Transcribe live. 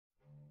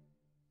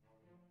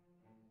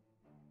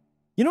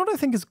You know what I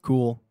think is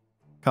cool?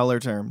 Color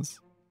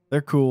terms.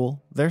 They're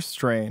cool, they're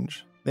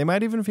strange, they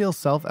might even feel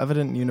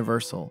self-evident and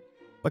universal,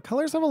 but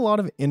colors have a lot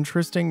of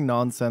interesting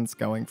nonsense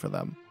going for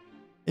them.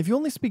 If you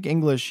only speak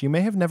English, you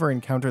may have never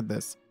encountered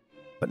this,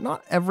 but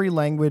not every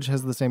language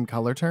has the same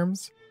color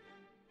terms.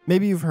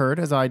 Maybe you've heard,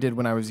 as I did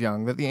when I was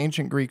young, that the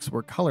ancient Greeks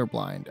were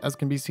colorblind, as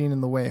can be seen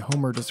in the way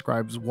Homer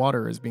describes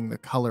water as being the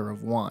color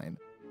of wine.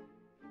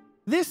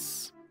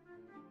 This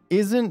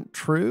isn't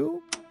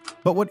true,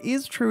 but what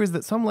is true is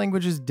that some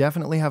languages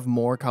definitely have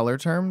more color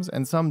terms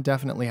and some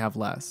definitely have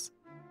less.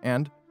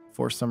 And,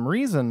 for some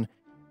reason,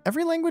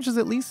 every language has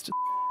at least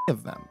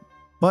of them.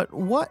 But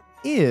what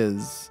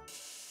is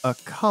a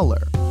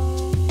color?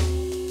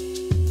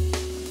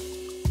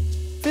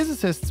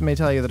 Physicists may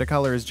tell you that a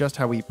color is just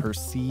how we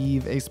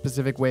perceive a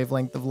specific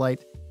wavelength of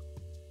light.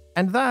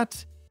 And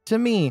that, to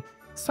me,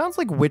 sounds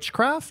like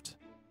witchcraft.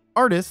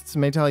 Artists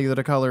may tell you that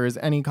a color is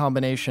any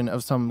combination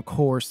of some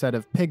core set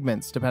of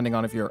pigments, depending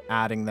on if you're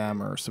adding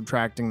them or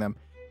subtracting them.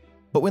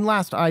 But when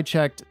last I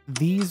checked,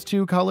 these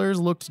two colors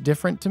looked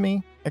different to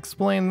me.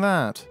 Explain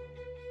that,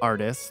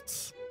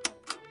 artists.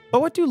 But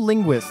what do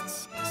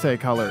linguists say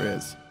color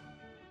is?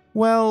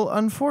 Well,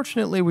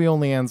 unfortunately, we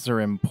only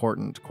answer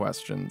important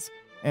questions,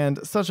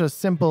 and such a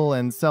simple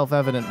and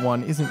self-evident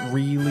one isn't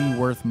really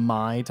worth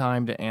my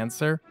time to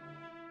answer,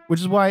 which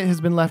is why it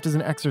has been left as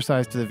an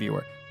exercise to the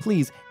viewer.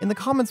 Please, in the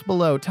comments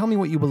below, tell me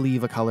what you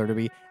believe a color to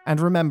be, and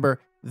remember,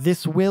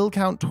 this will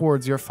count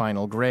towards your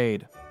final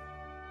grade.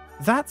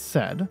 That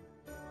said,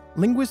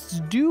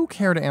 linguists do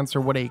care to answer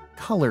what a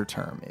color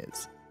term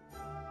is.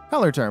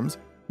 Color terms,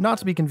 not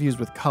to be confused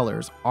with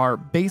colors, are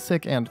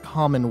basic and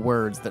common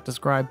words that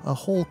describe a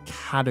whole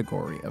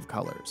category of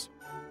colors.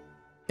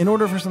 In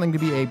order for something to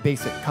be a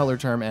basic color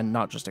term and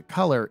not just a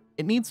color,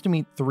 it needs to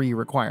meet 3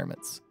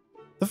 requirements.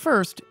 The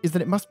first is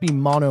that it must be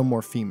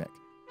monomorphemic.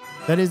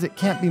 That is, it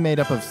can't be made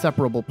up of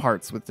separable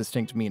parts with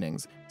distinct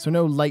meanings, so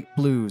no light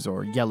blues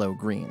or yellow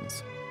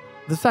greens.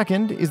 The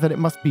second is that it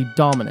must be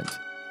dominant.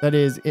 That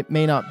is, it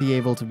may not be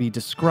able to be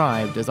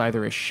described as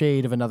either a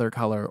shade of another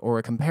color or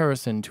a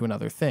comparison to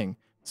another thing,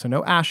 so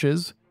no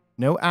ashes,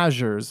 no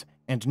azures,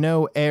 and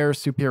no air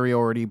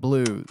superiority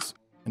blues.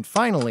 And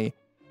finally,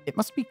 it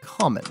must be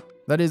common.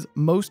 That is,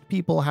 most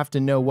people have to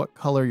know what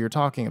color you're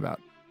talking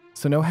about,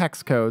 so no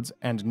hex codes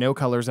and no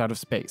colors out of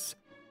space.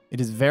 It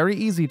is very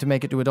easy to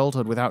make it to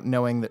adulthood without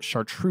knowing that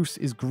chartreuse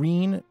is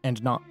green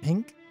and not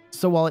pink,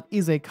 so while it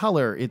is a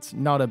color, it's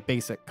not a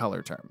basic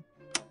color term.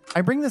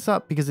 I bring this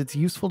up because it's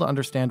useful to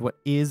understand what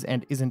is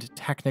and isn't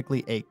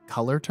technically a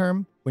color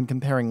term when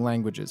comparing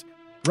languages.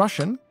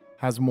 Russian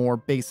has more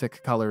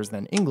basic colors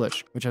than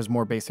English, which has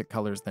more basic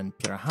colors than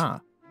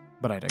Piraha,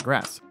 but I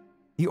digress.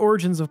 The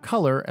origins of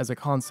color as a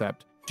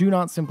concept do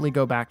not simply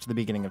go back to the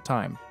beginning of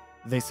time.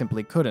 They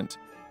simply couldn't.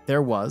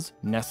 There was,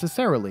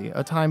 necessarily,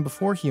 a time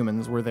before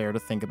humans were there to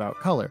think about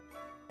color.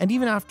 And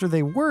even after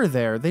they were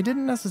there, they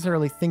didn't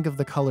necessarily think of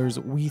the colors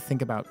we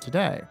think about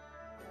today.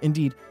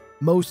 Indeed,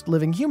 most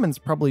living humans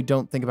probably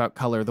don't think about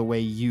color the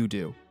way you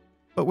do.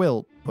 But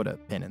we'll put a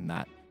pin in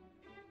that.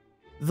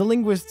 The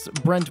linguists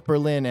Brent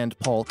Berlin and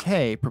Paul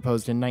Kay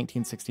proposed in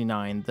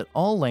 1969 that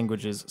all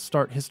languages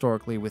start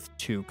historically with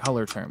 2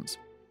 color terms,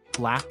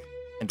 black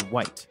and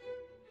white.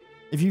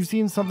 If you've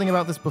seen something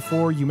about this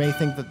before, you may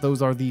think that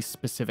those are the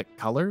specific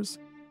colors,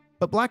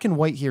 but black and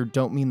white here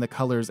don't mean the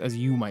colors as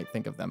you might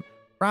think of them.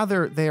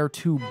 Rather, they are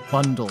 2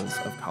 bundles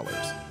of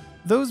colors,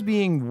 those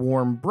being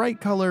warm,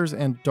 bright colors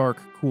and dark,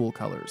 cool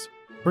colors.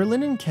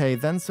 Berlin and Kay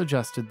then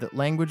suggested that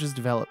languages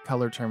develop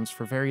color terms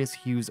for various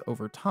hues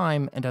over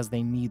time and as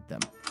they need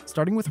them,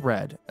 starting with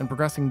red and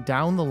progressing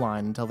down the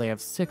line until they have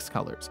 6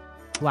 colors: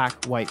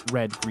 black, white,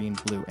 red, green,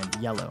 blue, and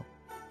yellow.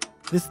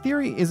 This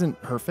theory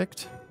isn't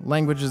perfect.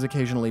 Languages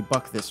occasionally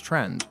buck this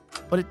trend,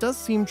 but it does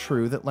seem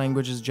true that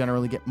languages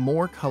generally get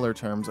more color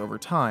terms over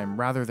time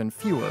rather than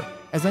fewer,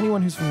 as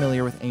anyone who's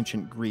familiar with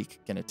ancient Greek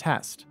can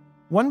attest.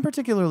 One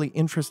particularly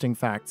interesting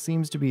fact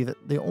seems to be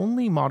that the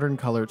only modern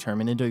color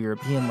term in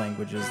Indo-European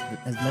languages that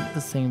has meant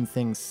the same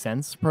thing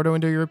since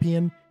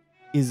Proto-Indo-European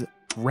is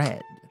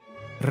red,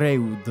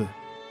 reud,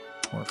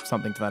 or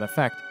something to that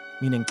effect,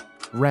 meaning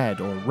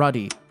red or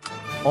ruddy.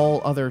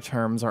 All other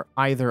terms are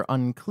either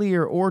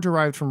unclear or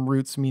derived from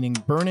roots meaning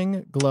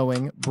burning,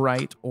 glowing,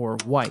 bright, or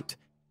white.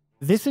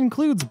 This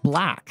includes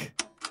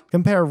black.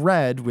 Compare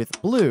red with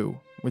blue,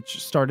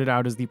 which started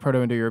out as the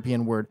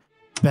Proto-Indo-European word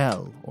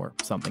bel, or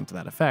something to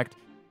that effect,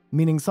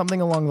 meaning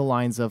something along the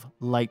lines of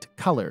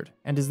light-colored,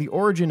 and is the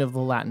origin of the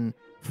Latin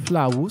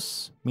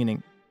flavus,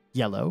 meaning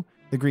yellow,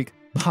 the Greek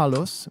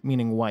palos,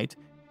 meaning white,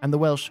 and the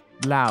Welsh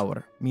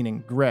blawr,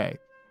 meaning gray.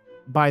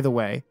 By the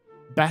way,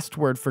 best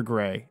word for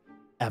gray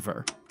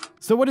ever.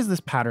 So what is this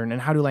pattern and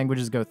how do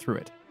languages go through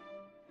it?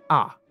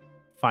 Ah,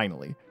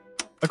 finally.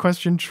 A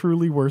question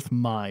truly worth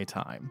my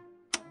time.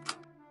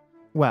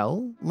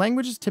 Well,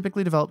 languages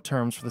typically develop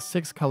terms for the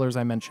 6 colors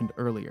I mentioned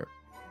earlier.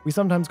 We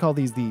sometimes call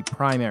these the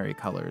primary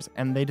colors,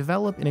 and they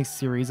develop in a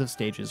series of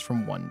stages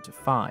from 1 to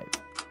 5.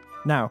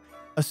 Now,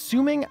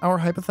 assuming our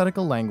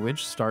hypothetical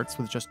language starts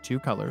with just 2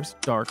 colors,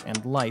 dark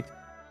and light,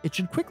 it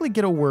should quickly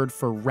get a word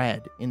for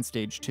red in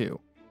stage 2.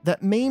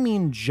 That may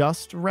mean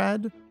just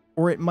red,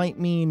 or it might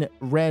mean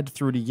red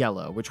through to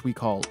yellow, which we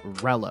call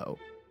rello.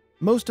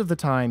 Most of the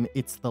time,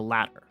 it's the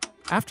latter.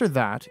 After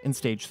that, in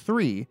stage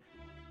 3,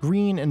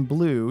 green and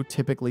blue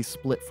typically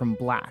split from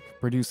black,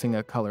 producing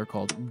a color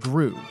called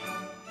gru.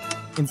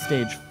 In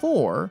stage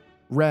 4,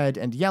 red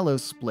and yellow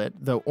split,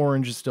 though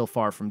orange is still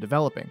far from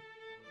developing.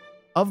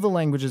 Of the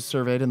languages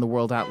surveyed in the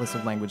World Atlas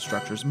of Language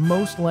Structures,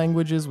 most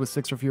languages with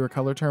 6 or fewer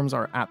color terms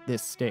are at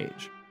this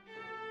stage.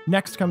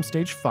 Next comes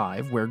stage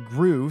 5, where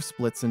gru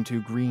splits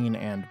into green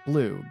and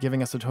blue,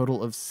 giving us a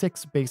total of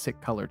 6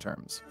 basic color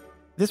terms.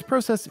 This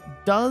process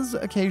does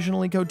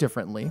occasionally go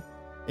differently.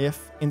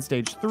 If, in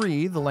stage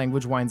 3, the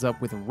language winds up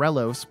with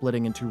rello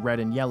splitting into red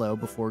and yellow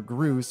before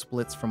gru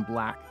splits from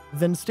black,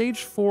 then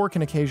stage 4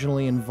 can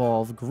occasionally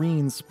involve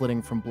green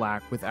splitting from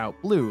black without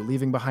blue,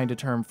 leaving behind a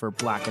term for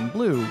black and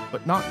blue,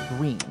 but not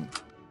green.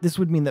 This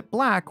would mean that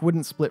black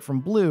wouldn't split from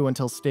blue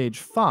until stage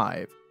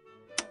 5.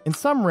 In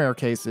some rare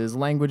cases,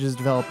 languages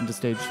develop into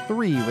stage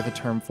 3 with a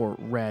term for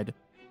red,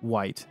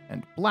 white,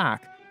 and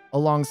black,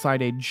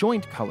 alongside a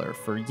joint color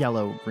for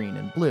yellow, green,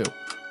 and blue.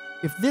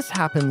 If this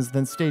happens,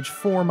 then stage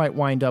 4 might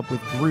wind up with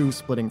gru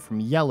splitting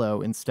from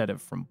yellow instead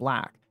of from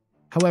black.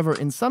 However,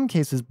 in some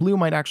cases, blue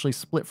might actually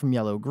split from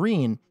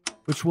yellow-green,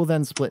 which will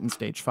then split in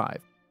stage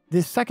 5.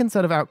 This second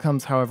set of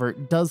outcomes, however,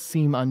 does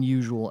seem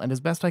unusual, and as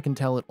best I can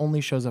tell, it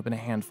only shows up in a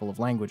handful of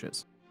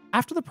languages.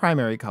 After the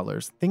primary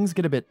colors, things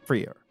get a bit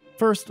freer.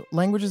 First,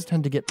 languages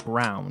tend to get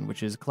brown,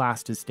 which is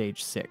classed as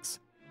stage 6.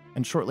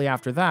 And shortly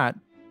after that,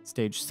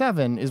 stage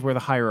 7 is where the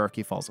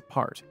hierarchy falls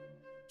apart.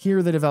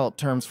 Here they develop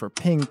terms for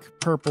pink,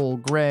 purple,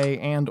 gray,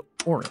 and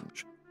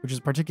orange, which is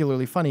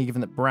particularly funny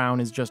given that brown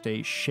is just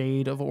a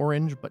shade of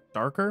orange, but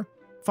darker.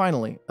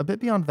 Finally, a bit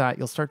beyond that,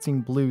 you'll start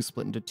seeing blue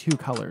split into 2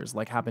 colors,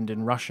 like happened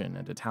in Russian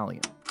and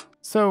Italian.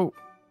 So,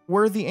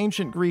 were the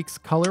ancient Greeks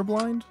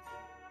colorblind?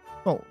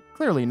 Well,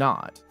 clearly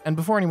not. And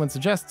before anyone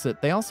suggests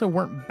it, they also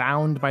weren't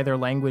bound by their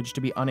language to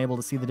be unable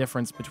to see the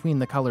difference between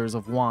the colors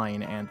of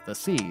wine and the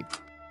sea.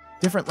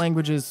 Different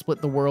languages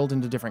split the world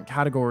into different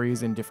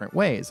categories in different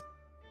ways.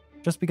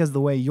 Just because the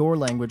way your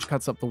language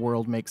cuts up the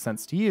world makes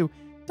sense to you,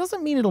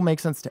 doesn't mean it'll make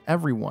sense to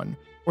everyone,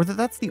 or that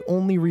that's the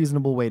only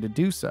reasonable way to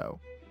do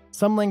so.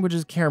 Some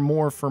languages care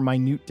more for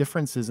minute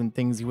differences in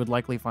things you would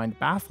likely find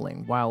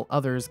baffling, while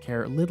others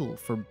care little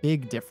for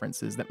big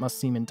differences that must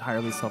seem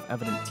entirely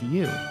self-evident to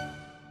you.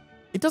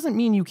 It doesn't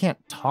mean you can't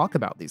talk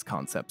about these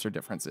concepts or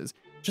differences,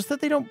 just that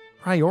they don't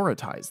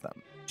prioritize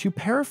them. To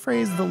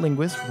paraphrase the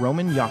linguist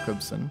Roman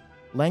Jakobson,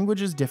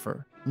 languages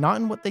differ, not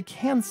in what they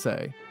can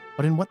say,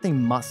 but in what they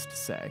must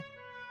say.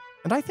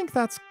 And I think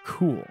that's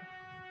cool.